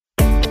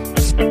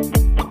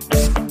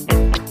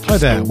Hi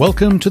there,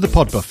 welcome to the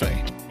Pod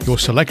Buffet, your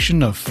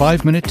selection of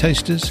 5-minute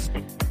tasters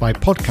by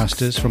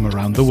podcasters from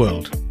around the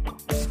world.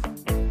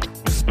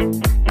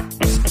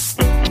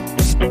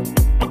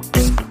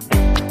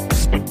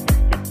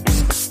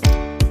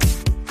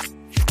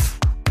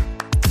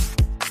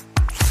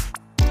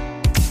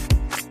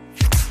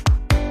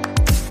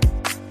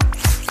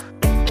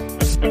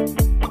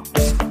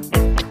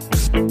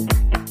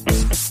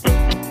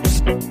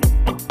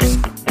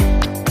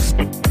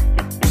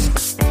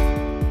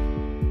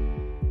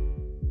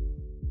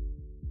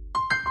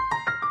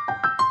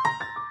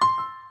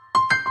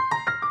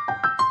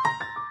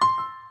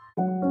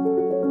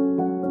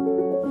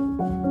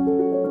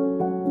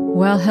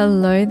 Well,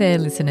 hello there,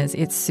 listeners.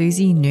 It's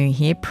Susie New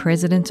here,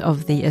 President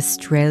of the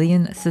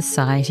Australian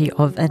Society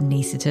of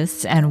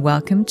Anaesthetists, and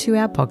welcome to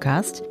our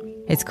podcast.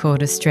 It's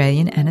called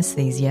Australian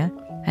Anaesthesia,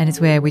 and it's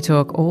where we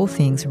talk all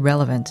things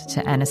relevant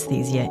to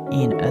anaesthesia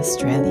in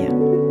Australia.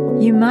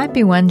 You might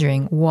be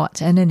wondering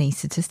what an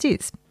anaesthetist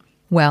is.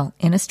 Well,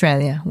 in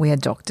Australia, we are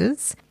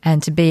doctors,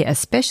 and to be a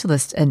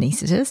specialist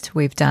anaesthetist,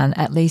 we've done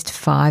at least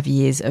 5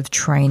 years of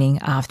training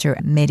after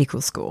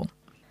medical school.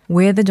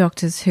 We're the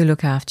doctors who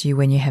look after you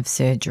when you have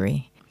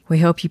surgery. We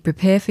help you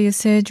prepare for your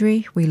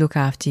surgery, we look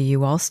after you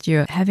whilst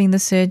you're having the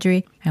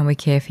surgery, and we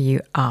care for you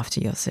after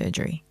your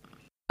surgery.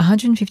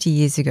 150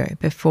 years ago,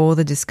 before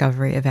the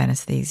discovery of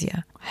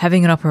anaesthesia,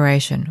 having an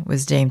operation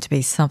was deemed to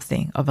be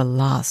something of a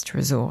last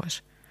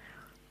resort.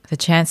 The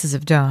chances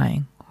of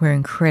dying were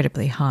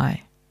incredibly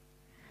high.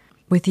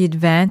 With the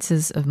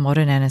advances of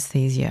modern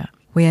anaesthesia,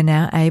 we are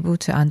now able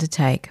to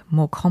undertake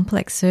more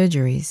complex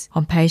surgeries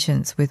on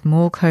patients with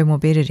more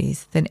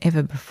comorbidities than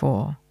ever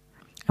before,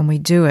 and we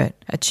do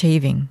it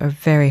achieving a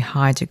very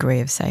high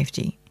degree of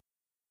safety.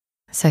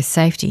 So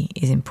safety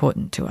is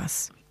important to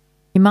us.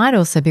 You might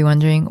also be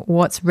wondering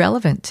what's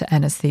relevant to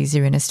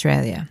anaesthesia in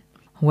Australia.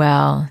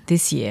 Well,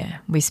 this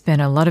year we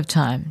spent a lot of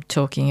time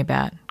talking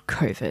about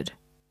COVID.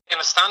 In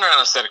a standard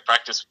anaesthetic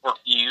practice, we're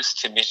used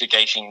to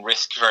mitigating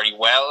risk very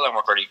well, and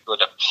we're very good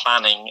at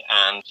planning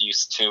and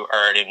used to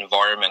our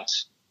environment.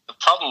 The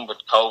problem with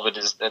COVID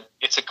is that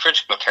it's a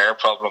critical care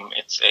problem.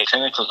 It's a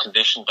clinical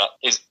condition that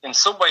is in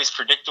some ways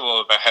predictable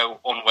about how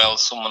unwell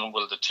someone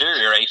will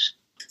deteriorate.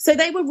 So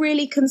they were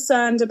really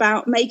concerned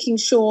about making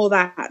sure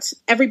that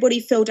everybody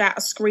filled out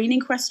a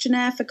screening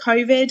questionnaire for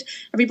COVID.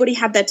 Everybody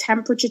had their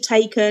temperature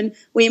taken.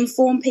 We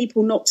informed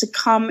people not to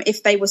come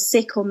if they were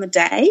sick on the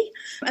day.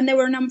 And there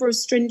were a number of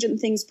stringent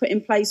things put in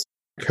place.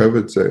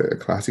 COVID's a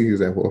classic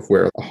example of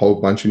where a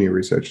whole bunch of new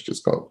research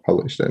just got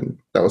published, and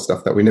that was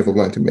stuff that we never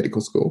learned in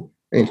medical school.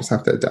 And you just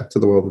have to adapt to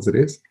the world as it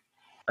is.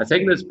 I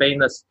think there's been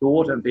this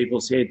thought in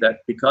people's head that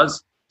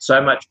because so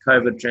much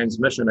COVID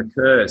transmission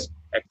occurs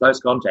at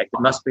close contact, it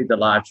must be the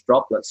large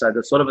droplets. So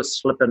there's sort of a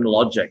slip in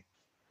logic.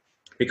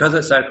 Because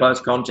it's so close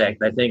contact,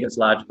 they think it's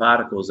large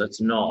particles. It's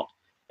not.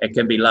 It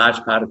can be large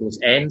particles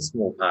and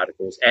small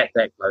particles at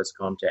that close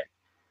contact.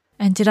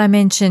 And did I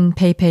mention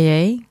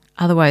PPE,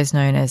 otherwise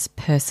known as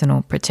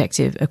personal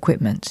protective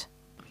equipment?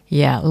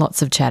 Yeah,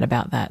 lots of chat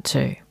about that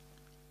too.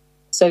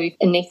 So if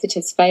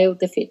anaesthetists failed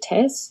the fit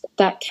test,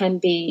 that can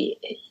be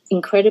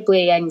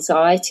incredibly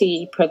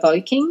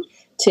anxiety-provoking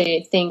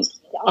to think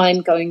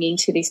I'm going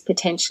into this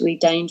potentially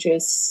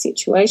dangerous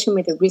situation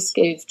with a risk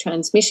of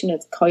transmission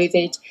of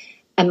COVID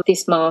and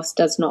this mask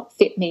does not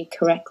fit me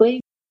correctly.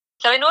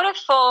 So in order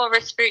for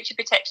respiratory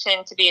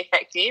protection to be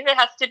effective, it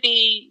has to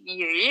be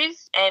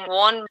used and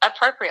worn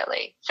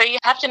appropriately. So you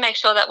have to make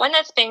sure that when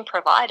that's being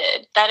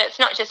provided, that it's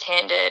not just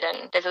handed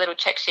and there's a little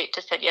check sheet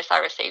to say, yes, I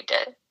received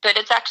it, but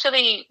it's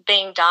actually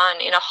being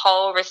done in a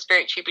whole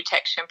respiratory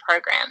protection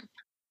program.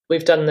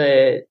 We've done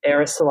the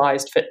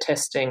aerosolized fit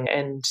testing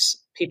and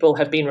people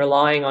have been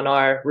relying on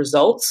our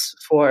results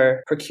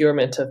for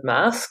procurement of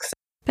masks.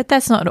 But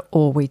that's not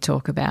all we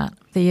talk about.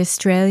 The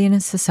Australian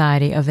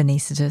Society of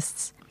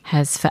Anaesthetists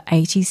has for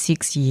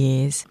 86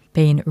 years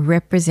been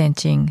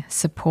representing,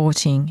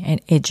 supporting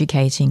and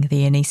educating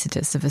the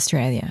anaesthetists of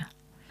Australia.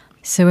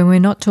 So when we're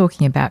not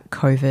talking about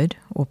COVID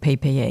or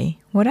PPE,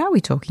 what are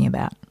we talking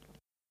about?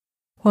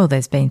 Well,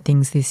 there's been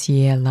things this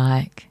year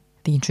like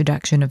the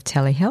introduction of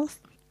telehealth.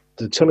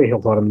 The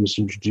telehealth items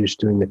introduced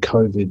during the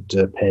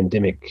COVID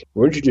pandemic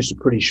were introduced at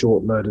pretty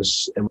short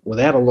notice and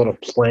without a lot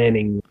of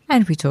planning.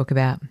 And we talk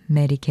about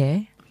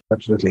Medicare.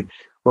 Absolutely.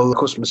 Well, of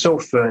course,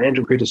 myself and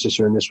your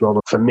predecessor in this role,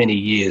 for many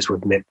years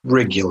we've met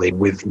regularly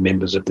with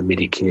members of the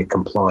Medicare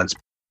compliance.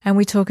 And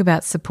we talk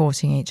about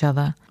supporting each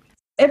other.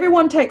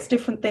 Everyone takes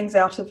different things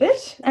out of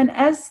it. And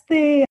as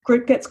the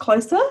group gets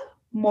closer,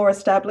 more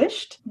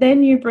established,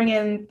 then you bring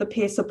in the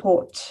peer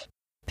support.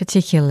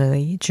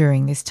 Particularly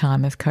during this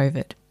time of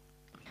COVID.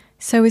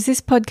 So is this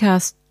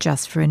podcast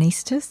just for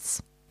anaesthetists?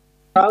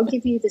 I'll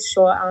give you the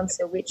short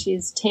answer, which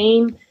is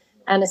Team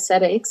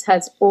Anaesthetics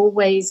has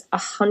always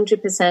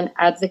 100%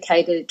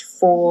 advocated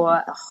for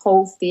a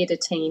whole theatre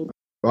team.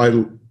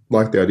 I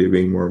like the idea of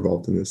being more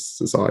involved in this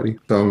society.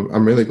 So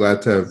I'm really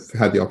glad to have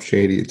had the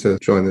opportunity to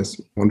join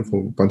this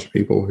wonderful bunch of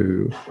people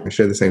who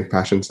share the same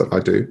passions that I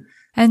do.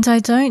 And I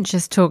don't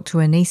just talk to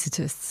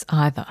anaesthetists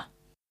either.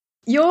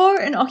 You're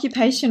an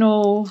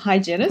occupational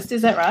hygienist,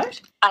 is that right?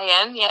 I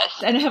am,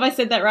 yes. And have I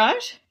said that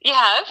right? You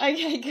have.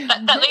 Okay, good.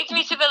 That leads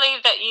me to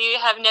believe that you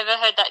have never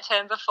heard that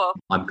term before.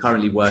 I'm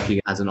currently working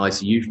as an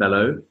ICU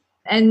fellow.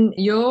 And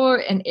you're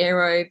an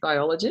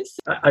aerobiologist?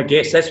 I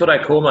guess that's what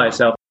I call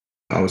myself.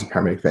 I was a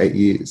paramedic for 8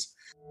 years.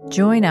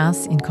 Join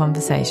us in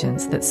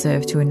conversations that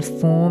serve to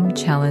inform,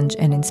 challenge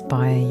and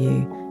inspire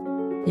you.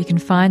 You can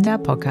find our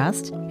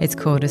podcast, it's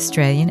called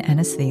Australian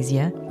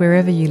Anaesthesia,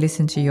 wherever you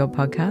listen to your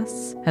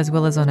podcasts, as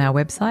well as on our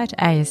website,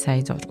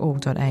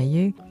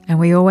 asa.org.au. And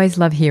we always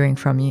love hearing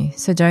from you,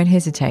 so don't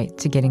hesitate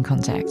to get in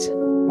contact.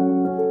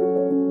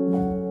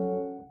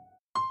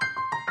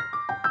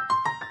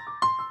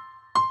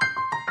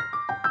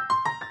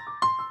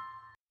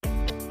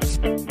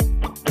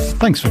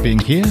 Thanks for being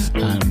here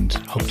and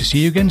hope to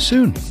see you again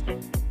soon.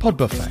 Pod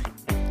Buffet,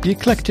 the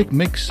eclectic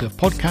mix of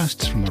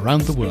podcasts from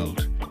around the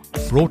world.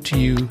 Brought to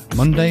you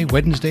Monday,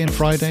 Wednesday and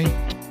Friday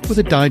with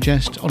a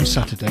digest on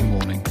Saturday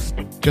morning,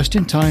 just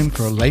in time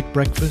for a late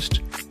breakfast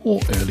or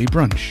early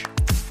brunch.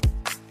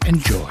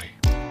 Enjoy.